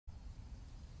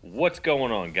What's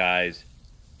going on, guys?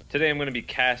 Today I'm going to be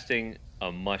casting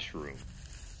a mushroom.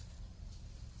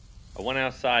 I went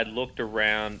outside, looked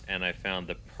around, and I found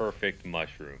the perfect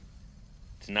mushroom.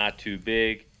 It's not too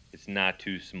big, it's not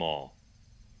too small.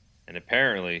 And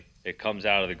apparently, it comes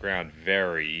out of the ground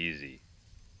very easy.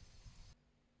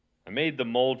 I made the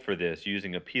mold for this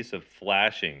using a piece of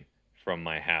flashing from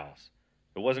my house.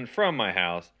 It wasn't from my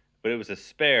house, but it was a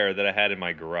spare that I had in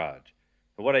my garage.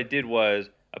 And what I did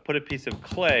was, I put a piece of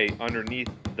clay underneath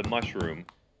the mushroom,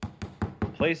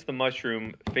 placed the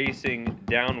mushroom facing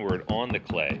downward on the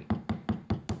clay,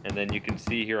 and then you can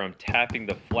see here I'm tapping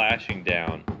the flashing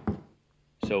down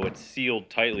so it's sealed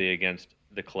tightly against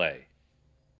the clay.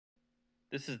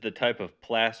 This is the type of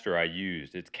plaster I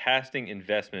used. It's casting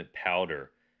investment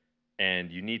powder,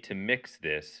 and you need to mix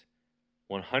this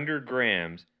 100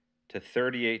 grams to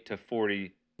 38 to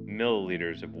 40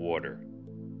 milliliters of water.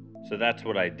 So that's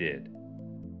what I did.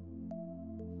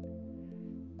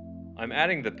 I'm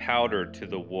adding the powder to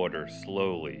the water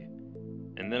slowly,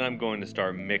 and then I'm going to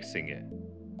start mixing it.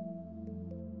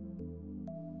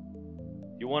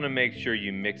 You want to make sure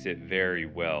you mix it very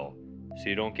well so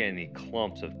you don't get any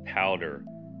clumps of powder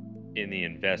in the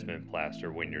investment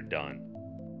plaster when you're done.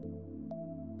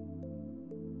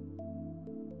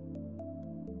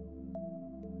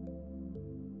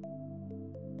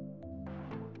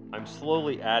 I'm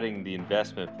slowly adding the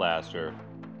investment plaster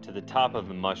to the top of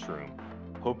the mushroom,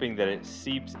 hoping that it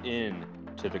seeps in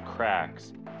to the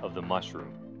cracks of the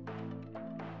mushroom.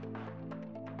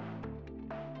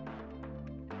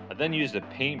 I then used a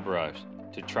paintbrush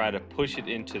to try to push it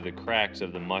into the cracks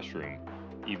of the mushroom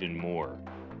even more.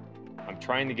 I'm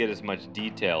trying to get as much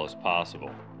detail as possible.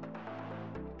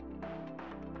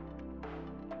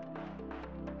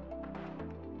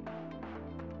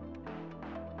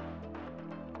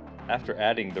 After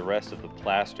adding the rest of the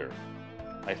plaster,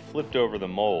 I flipped over the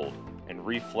mold and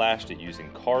re-flashed it using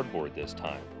cardboard this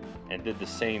time, and did the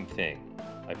same thing.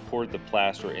 I poured the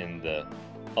plaster in the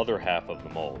other half of the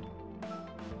mold.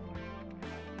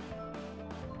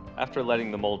 After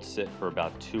letting the mold sit for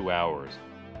about 2 hours,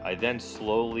 I then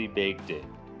slowly baked it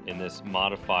in this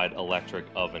modified electric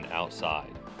oven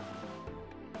outside.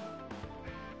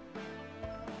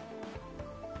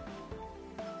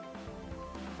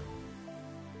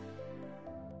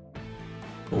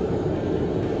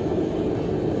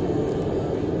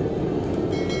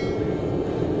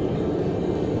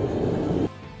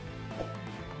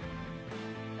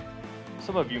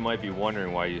 Some of you might be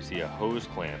wondering why you see a hose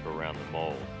clamp around the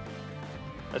mold.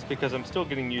 That's because I'm still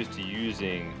getting used to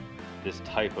using this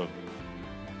type of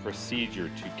procedure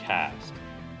to cast.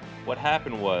 What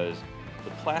happened was the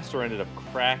plaster ended up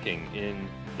cracking in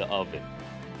the oven,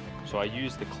 so I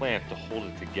used the clamp to hold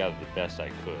it together the best I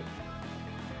could.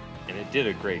 And it did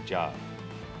a great job,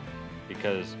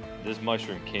 because this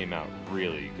mushroom came out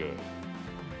really good.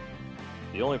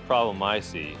 The only problem I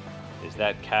see is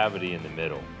that cavity in the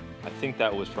middle. I think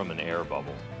that was from an air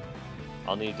bubble.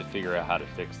 I'll need to figure out how to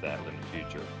fix that in the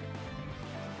future.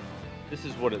 This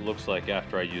is what it looks like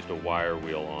after I used a wire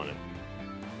wheel on it.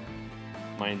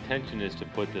 My intention is to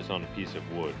put this on a piece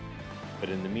of wood, but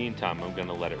in the meantime I'm going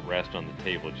to let it rest on the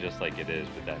table just like it is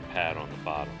with that pad on the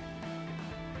bottom.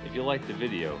 If you liked the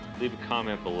video, leave a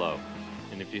comment below,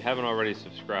 and if you haven't already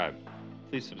subscribed,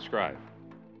 please subscribe.